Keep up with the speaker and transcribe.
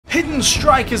Hidden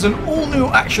Strike is an all-new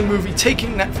action movie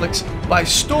taking Netflix by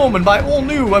storm, and by all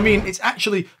new, I mean it's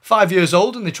actually 5 years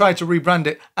old and they tried to rebrand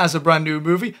it as a brand new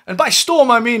movie, and by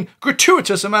storm I mean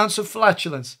gratuitous amounts of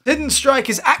flatulence. Hidden Strike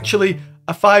is actually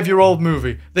a 5-year-old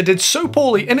movie that did so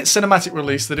poorly in its cinematic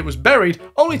release that it was buried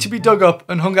only to be dug up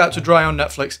and hung out to dry on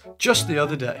Netflix just the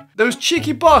other day. Those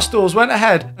cheeky barstools went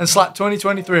ahead and slapped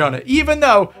 2023 on it, even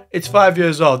though it's 5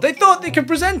 years old. They thought they could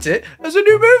present it as a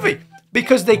new movie.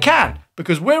 Because they can.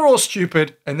 Because we're all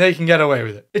stupid and they can get away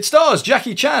with it. It stars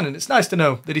Jackie Chan, and it's nice to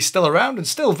know that he's still around and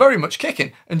still very much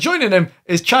kicking. And joining him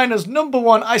is China's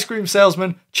 #1 ice cream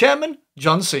salesman, Chairman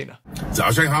John Cena.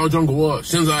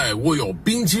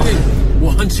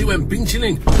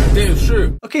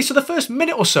 Okay, so the first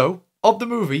minute or so of the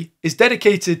movie is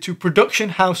dedicated to production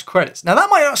house credits. Now that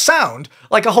might not sound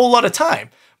like a whole lot of time,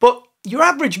 but your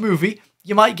average movie,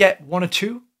 you might get 1 or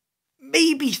 2,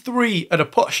 maybe 3 at a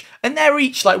push, and they're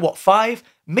each like what, 5,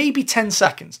 maybe 10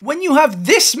 seconds. When you have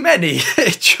this many,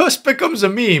 it just becomes a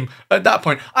meme at that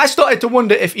point. I started to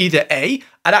wonder if either A,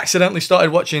 I'd accidentally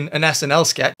started watching an SNL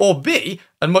sketch, or B,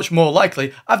 and much more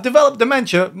likely, I've developed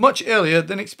dementia much earlier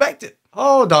than expected.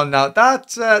 Hold on now,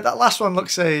 that last one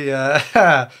looks a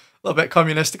little bit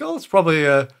communistical. It's probably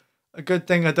a good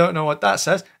thing I don't know what that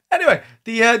says. Anyway,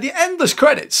 the endless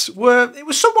credits it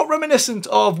was somewhat reminiscent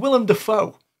of Willem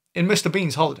Dafoe in Mr.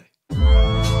 Bean's Holiday.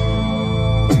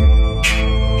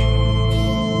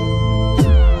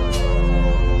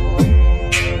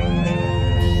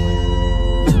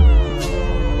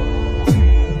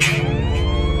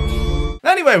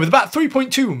 Anyway, with about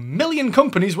 3.2 million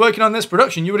companies working on this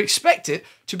production, you would expect it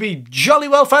to be jolly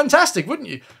well fantastic, wouldn't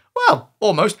you? Well,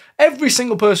 almost. Every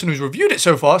single person who's reviewed it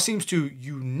so far seems to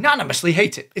unanimously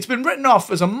hate it. It's been written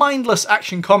off as a mindless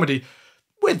action comedy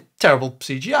with terrible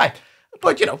CGI.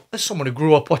 But, you know, as someone who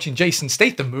grew up watching Jason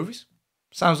Statham movies,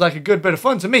 sounds like a good bit of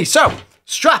fun to me. So,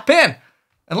 strap in,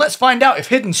 and let's find out if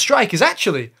Hidden Strike is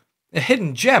actually a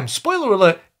hidden gem. Spoiler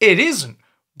alert, it isn't,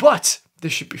 but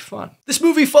this should be fun. This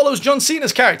movie follows John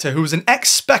Cena's character, who is an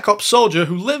ex-Spec Ops soldier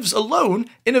who lives alone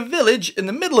in a village in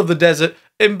the middle of the desert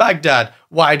in Baghdad.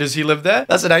 Why does he live there?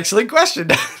 That's an excellent question.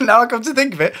 Now I come to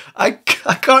think of it, I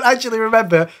can't actually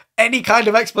remember any kind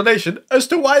of explanation as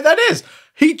to why that is.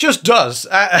 He just does,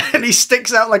 and he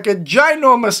sticks out like a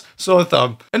ginormous sore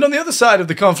thumb. And on the other side of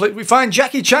the conflict, we find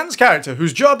Jackie Chan's character,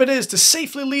 whose job it is to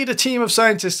safely lead a team of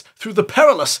scientists through the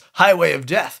perilous highway of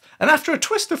death. And after a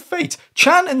twist of fate,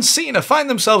 Chan and Cena find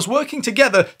themselves working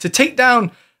together to take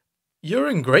down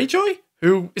Euron Greyjoy,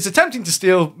 who is attempting to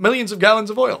steal millions of gallons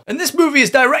of oil. And this movie is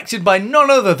directed by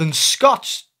none other than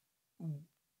Scott...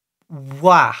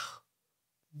 Wow.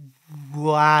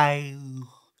 I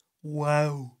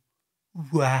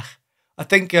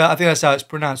think that's how it's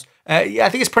pronounced. Yeah, I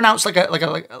think it's pronounced like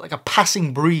a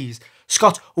passing breeze.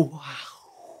 Scott. Wow.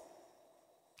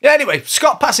 Yeah, anyway,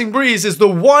 Scott Passing Breeze is the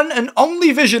one and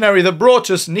only visionary that brought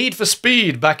us Need for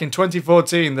Speed back in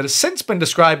 2014 that has since been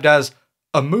described as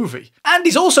a movie. And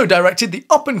he's also directed the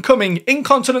up-and-coming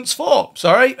Incontinence 4.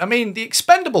 Sorry, I mean the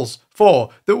Expendables 4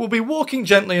 that will be walking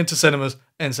gently into cinemas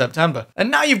in September.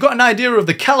 And now you've got an idea of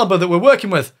the caliber that we're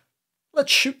working with.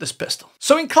 Let's shoot this pistol.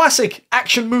 So in classic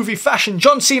action movie fashion,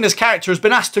 John Cena's character has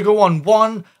been asked to go on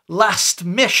one last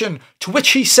mission, to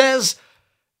which he says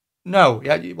no.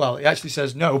 Well, he actually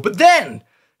says no, but then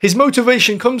his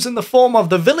motivation comes in the form of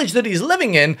the village that he's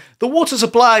living in. The water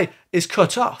supply is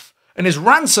cut off and is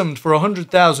ransomed for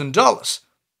 $100,000.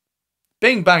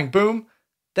 Bing, bang, boom,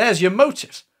 there's your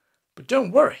motive. But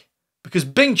don't worry, because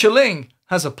Bing Chiling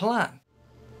has a plan.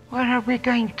 Where are we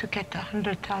going to get the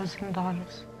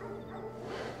 $100,000?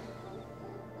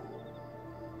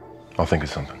 I'll think of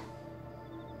something.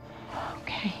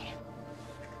 Okay.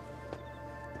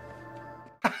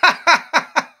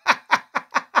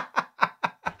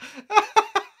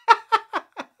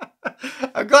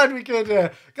 I'm glad we could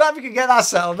get that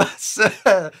settled.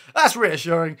 That's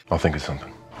reassuring. I'll think of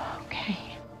something. Okay.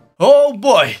 Oh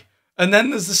boy! And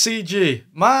then there's the CG.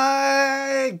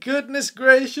 My goodness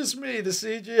gracious me, the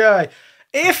CGI.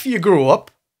 If you grew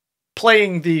up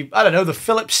playing the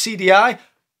Philips CDI,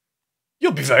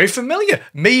 you'll be very familiar,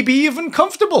 maybe even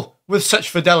comfortable with such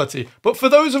fidelity. But for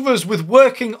those of us with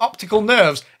working optical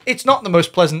nerves, it's not the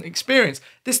most pleasant experience.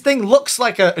 This thing looks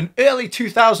like an early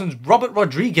 2000s Robert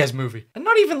Rodriguez movie. And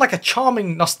not even like a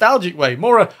charming, nostalgic way.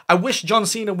 More I wish John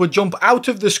Cena would jump out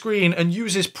of the screen and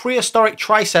use his prehistoric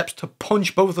triceps to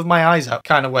punch both of my eyes out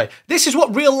kind of way. This is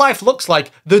what real life looks like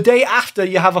the day after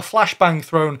you have a flashbang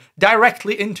thrown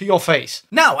directly into your face.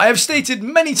 Now, I have stated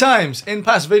many times in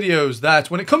past videos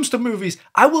that when it comes to movies,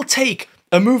 I will take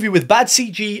a movie with bad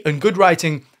CG and good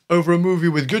writing over a movie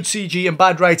with good CG and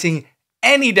bad writing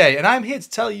any day. And I'm here to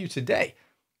tell you today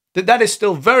that that is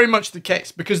still very much the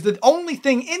case, because the only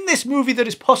thing in this movie that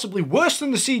is possibly worse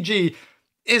than the CG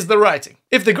is the writing.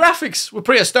 If the graphics were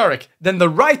prehistoric, then the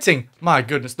writing, my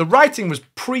goodness, the writing was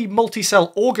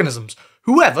pre-multicell organisms.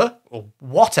 Whoever, or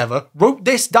whatever, wrote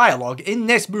this dialogue in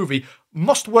this movie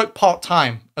must work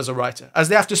part-time as a writer, as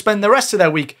they have to spend the rest of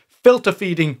their week filter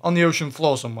feeding on the ocean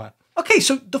floor somewhere. Okay,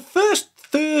 so the first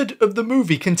third of the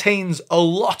movie contains a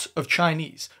lot of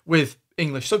Chinese with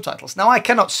English subtitles. Now, I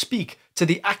cannot speak to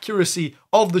the accuracy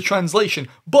of the translation,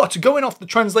 but going off the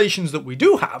translations that we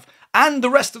do have, and the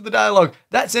rest of the dialogue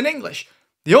that's in English,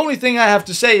 the only thing I have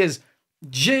to say is,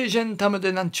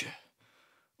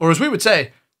 or as we would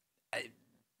say,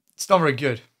 it's not very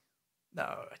good.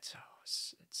 No, it's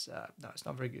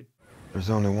not very good. There's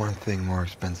only one thing more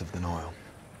expensive than oil.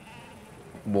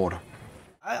 Water.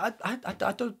 I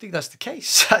don't think that's the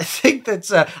case. I think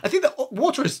that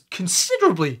water is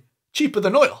considerably cheaper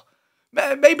than oil.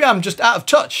 Maybe I'm just out of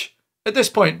touch at this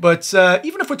point, but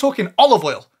even if we're talking olive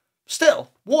oil,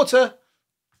 still, water,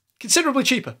 considerably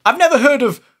cheaper. I've never heard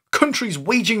of countries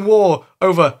waging war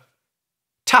over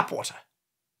tap water.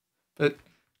 But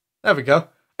there we go.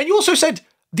 And you also said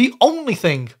the only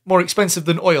thing more expensive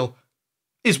than oil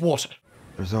is water.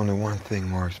 There's only one thing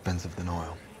more expensive than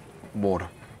oil. Water.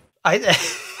 I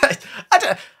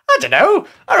don't know.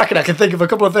 I reckon I can think of a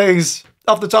couple of things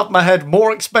off the top of my head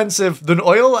more expensive than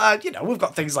oil. We've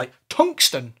got things like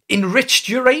tungsten, enriched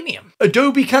uranium,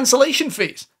 Adobe cancellation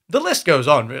fees. The list goes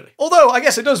on, really. Although, I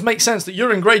guess it does make sense that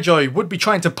Euron Greyjoy would be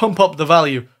trying to pump up the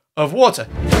value of water.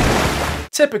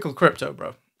 Typical crypto,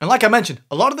 bro. And like I mentioned,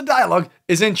 a lot of the dialogue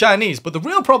is in Chinese, but the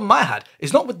real problem I had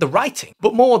is not with the writing,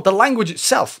 but more the language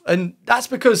itself. And that's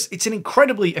because it's an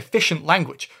incredibly efficient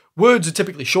language. Words are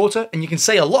typically shorter, and you can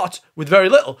say a lot with very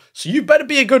little, so you better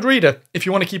be a good reader if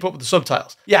you want to keep up with the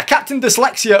subtitles. Yeah, Captain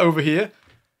Dyslexia over here,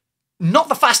 not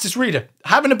the fastest reader,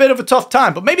 having a bit of a tough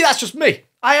time, but maybe that's just me.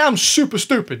 I am super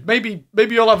stupid. Maybe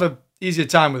you'll have an easier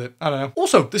time with it. I don't know.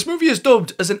 Also, this movie is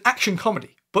dubbed as an action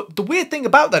comedy, but the weird thing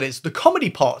about that is the comedy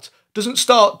part doesn't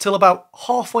start till about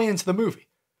halfway into the movie.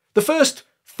 The first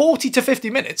 40 to 50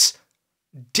 minutes,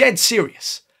 dead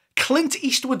serious. Clint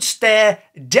Eastwood stare,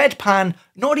 deadpan,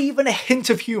 not even a hint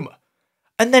of humour.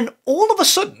 And then all of a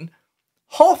sudden,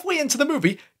 halfway into the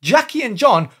movie, Jackie and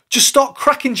John just start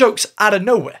cracking jokes out of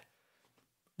nowhere.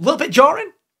 A little bit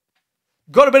jarring.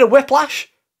 Got a bit of whiplash.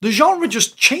 The genre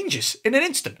just changes in an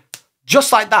instant.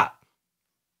 Just like that.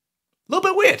 A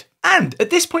little bit weird. And at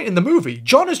this point in the movie,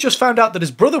 John has just found out that his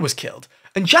brother was killed,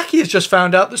 and Jackie has just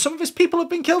found out that some of his people have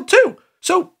been killed too.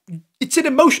 So it's an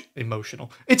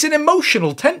It's an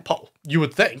emotional tentpole, you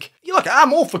would think. Look,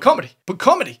 I'm all for comedy, but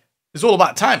comedy is all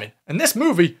about timing, and this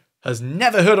movie has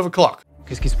never heard of a clock.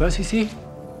 Qu'est-ce qui se passe ici?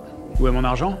 Où est mon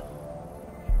argent?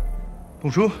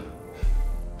 Bonjour.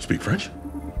 Speak French?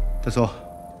 That's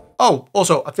all. Oh,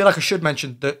 also, I feel like I should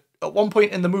mention that at one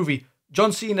point in the movie,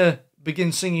 John Cena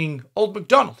begins singing Old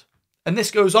MacDonald, and this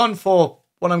goes on for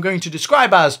what I'm going to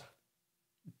describe as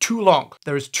too long.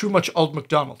 There is too much Old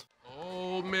MacDonald.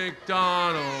 Old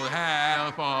MacDonald had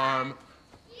a farm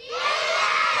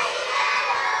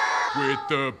with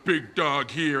the big dog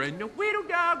here and the little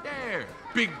dog there.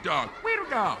 Big dog, little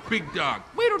dog, big dog,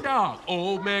 little dog.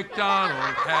 Old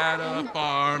MacDonald had a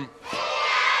farm.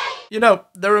 You know,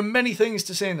 there are many things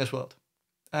to see in this world,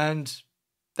 and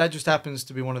that just happens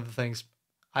to be one of the things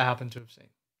I happen to have seen.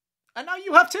 And now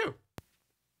you have too.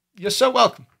 You're so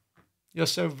welcome. You're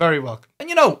so very welcome. And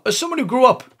you know, as someone who grew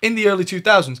up in the early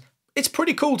 2000s, it's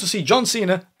pretty cool to see John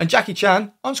Cena and Jackie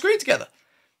Chan on screen together.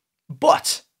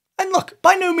 But, and look,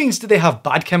 by no means do they have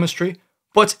bad chemistry,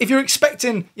 but if you're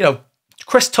expecting,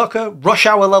 Chris Tucker, Rush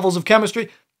Hour levels of chemistry,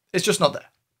 it's just not there.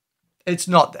 It's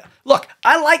not there. Look,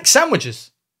 I like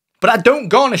sandwiches, but I don't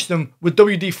garnish them with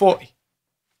WD-40.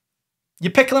 You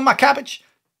pickling my cabbage?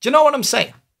 Do you know what I'm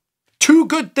saying? Two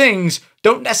good things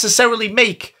don't necessarily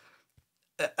make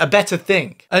a better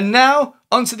thing. And now,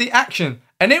 onto the action.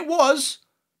 And it was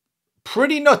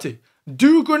pretty nutty.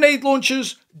 Do grenade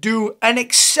launchers do an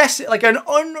excessive, like an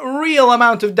unreal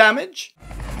amount of damage?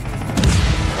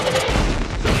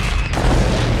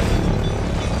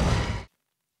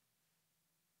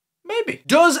 Maybe.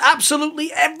 Does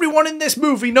absolutely everyone in this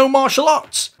movie know martial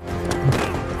arts?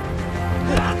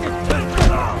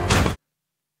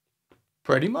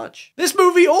 Pretty much. This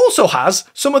movie also has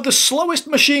some of the slowest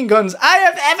machine guns I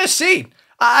have ever seen.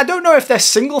 I don't know if they're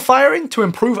single firing to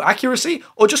improve accuracy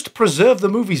or just to preserve the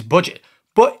movie's budget,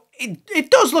 but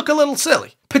it does look a little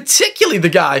silly. Particularly the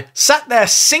guy sat there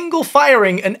single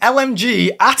firing an LMG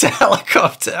at a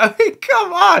helicopter. I mean,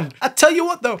 come on. I tell you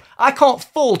what though, I can't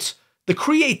fault the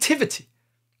creativity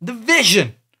the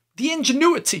vision, the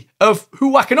ingenuity of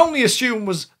who I can only assume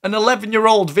was an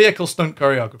 11-year-old vehicle stunt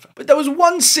choreographer. But there was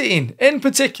one scene in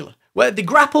particular where they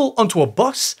grapple onto a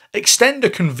bus, extend a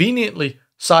conveniently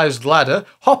sized ladder,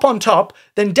 hop on top,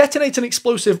 then detonate an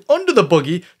explosive under the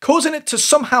buggy, causing it to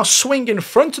somehow swing in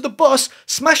front of the bus,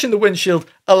 smashing the windshield,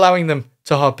 allowing them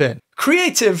to hop in.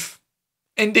 Creative,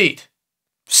 indeed.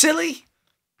 Silly,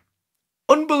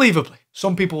 unbelievably.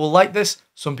 Some people will like this,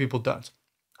 some people don't.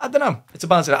 I don't know, it's a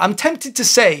balance. I'm tempted to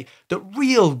say that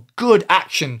real good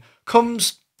action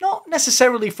comes not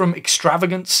necessarily from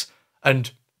extravagance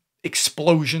and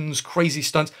explosions, crazy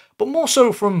stunts, but more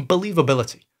so from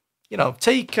believability. You know,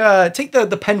 take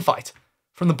the pen fight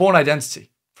from The Bourne Identity,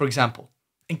 for example.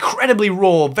 Incredibly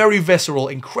raw, very visceral,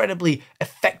 incredibly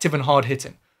effective and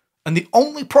hard-hitting. And the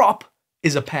only prop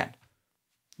is a pen.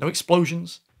 No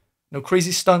explosions, no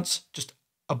crazy stunts, just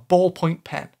a ballpoint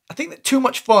pen. I think that too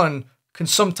much fun can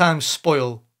sometimes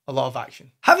spoil a lot of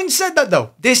action. Having said that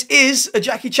though, this is a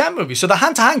Jackie Chan movie, so the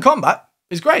hand-to-hand combat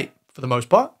is great, for the most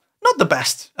part. Not the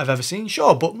best I've ever seen,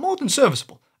 sure, but more than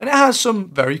serviceable. And it has some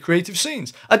very creative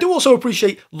scenes. I do also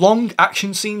appreciate long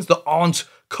action scenes that aren't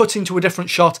cut into a different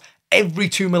shot every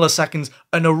 2 milliseconds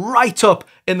and are right up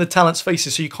in the talent's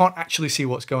faces so you can't actually see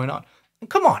what's going on. And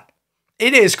come on,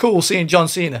 it is cool seeing John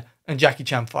Cena and Jackie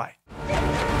Chan fight.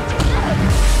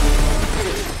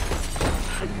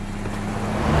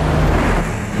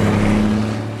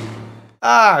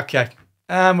 Okay.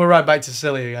 And we're right back to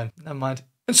silly again. Never mind.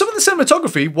 And some of the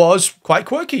cinematography was quite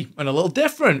quirky and a little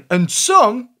different, and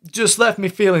some just left me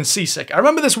feeling seasick. I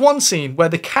remember this one scene where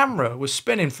the camera was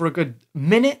spinning for a good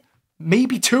minute,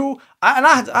 maybe two, and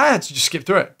I had to just skip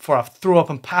through it before I threw up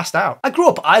and passed out. I grew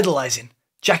up idolizing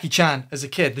Jackie Chan as a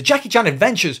kid. The Jackie Chan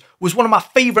Adventures was one of my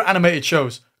favorite animated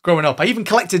shows growing up. I even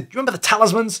collected, do you remember the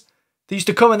talismans? They used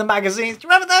to come in the magazines. Do you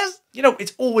remember those? You know,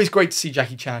 it's always great to see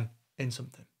Jackie Chan in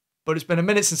something. But it's been a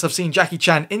minute since I've seen Jackie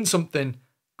Chan in something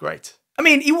great. I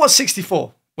mean, he was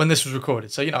 64 when this was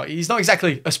recorded, so, you know, he's not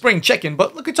exactly a spring chicken,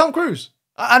 but look at Tom Cruise.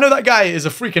 I know that guy is a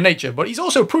freak of nature, but he's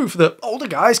also proof that older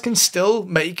guys can still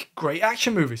make great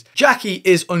action movies. Jackie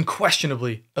is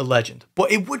unquestionably a legend,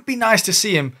 but it would be nice to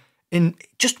see him in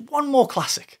just one more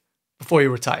classic before he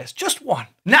retires. Just one.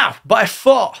 Now, by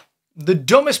far, the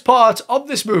dumbest part of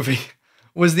this movie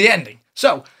was the ending.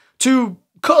 So, to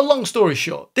cut a long story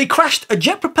short, they crashed a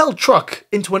jet-propelled truck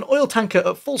into an oil tanker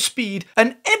at full speed,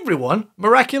 and everyone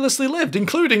miraculously lived,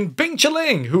 including Bing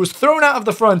Chiling, who was thrown out of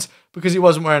the front because he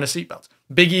wasn't wearing a seatbelt.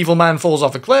 Big evil man falls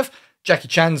off a cliff. Jackie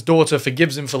Chan's daughter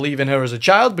forgives him for leaving her as a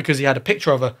child because he had a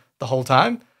picture of her the whole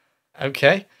time.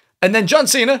 Okay. And then John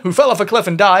Cena, who fell off a cliff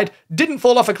and died, didn't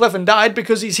fall off a cliff and died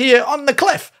because he's here on the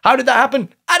cliff. How did that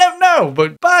happen? I don't know,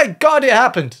 but by God it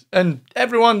happened. And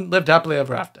everyone lived happily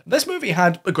ever after. This movie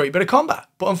had a great bit of combat,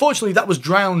 but unfortunately that was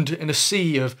drowned in a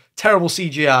sea of terrible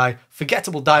CGI,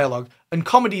 forgettable dialogue, and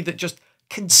comedy that just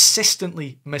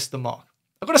consistently missed the mark.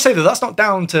 I've got to say that that's not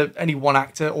down to any one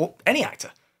actor, or any actor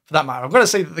for that matter. I've got to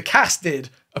say that the cast did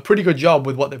a pretty good job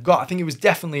with what they've got. I think it was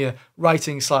definitely a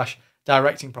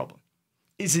writing/directing problem.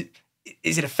 Is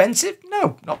it offensive?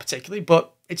 No, not particularly,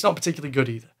 but it's not particularly good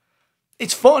either.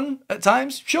 It's fun at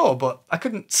times, sure, but I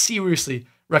couldn't seriously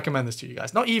recommend this to you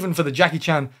guys. Not even for the Jackie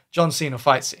Chan, John Cena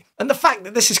fight scene. And the fact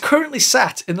that this is currently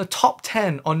sat in the top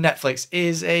 10 on Netflix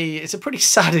is it's a pretty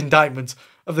sad indictment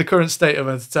of the current state of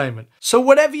entertainment. So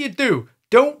whatever you do,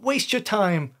 don't waste your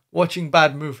time watching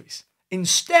bad movies.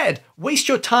 Instead, waste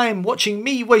your time watching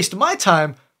me waste my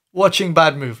time watching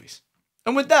bad movies.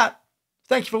 And with that,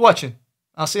 thank you for watching.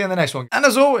 I'll see you in the next one. And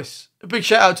as always, a big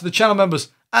shout out to the channel members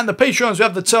and the Patreons. We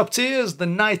have the top tiers, the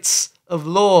Knights of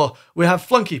Lore. We have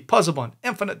Flunky, Puzzlebon,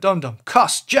 Infinite Dum-Dum,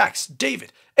 Cuss, Jax,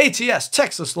 David, ATS,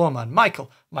 Texas Lawman,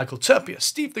 Michael Turpia,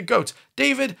 Steve the Goat,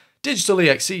 David, Digital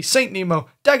EXE, Saint Nemo,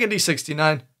 Dagger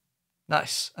D69.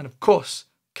 Nice. And of course,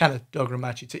 Kenneth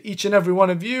Dogramachi. To each and every one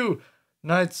of you,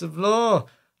 Knights of Lore,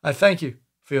 I thank you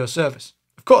for your service.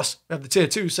 Of course, we have the Tier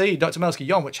 2, Saeed, Dr. Melski,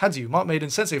 Yonwich, Hadzu, Mark Maiden,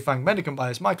 Sensei Fang, Mendicant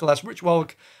Bias, Michael S., Rich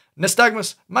Walk,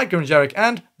 Nystagmus, Mike Gurangeric,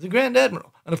 and the Grand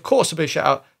Admiral. And of course, a big shout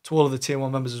out to all of the Tier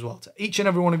 1 members as well. To each and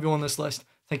every one of you on this list,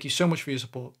 thank you so much for your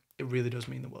support. It really does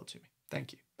mean the world to me.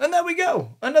 Thank you. And there we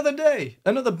go. Another day.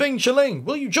 Another Bing Chiling.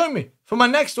 Will you join me for my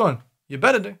next one? You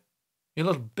better do. You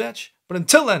little bitch. But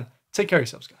until then, take care of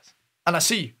yourselves, guys. And I'll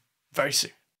see you very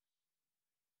soon.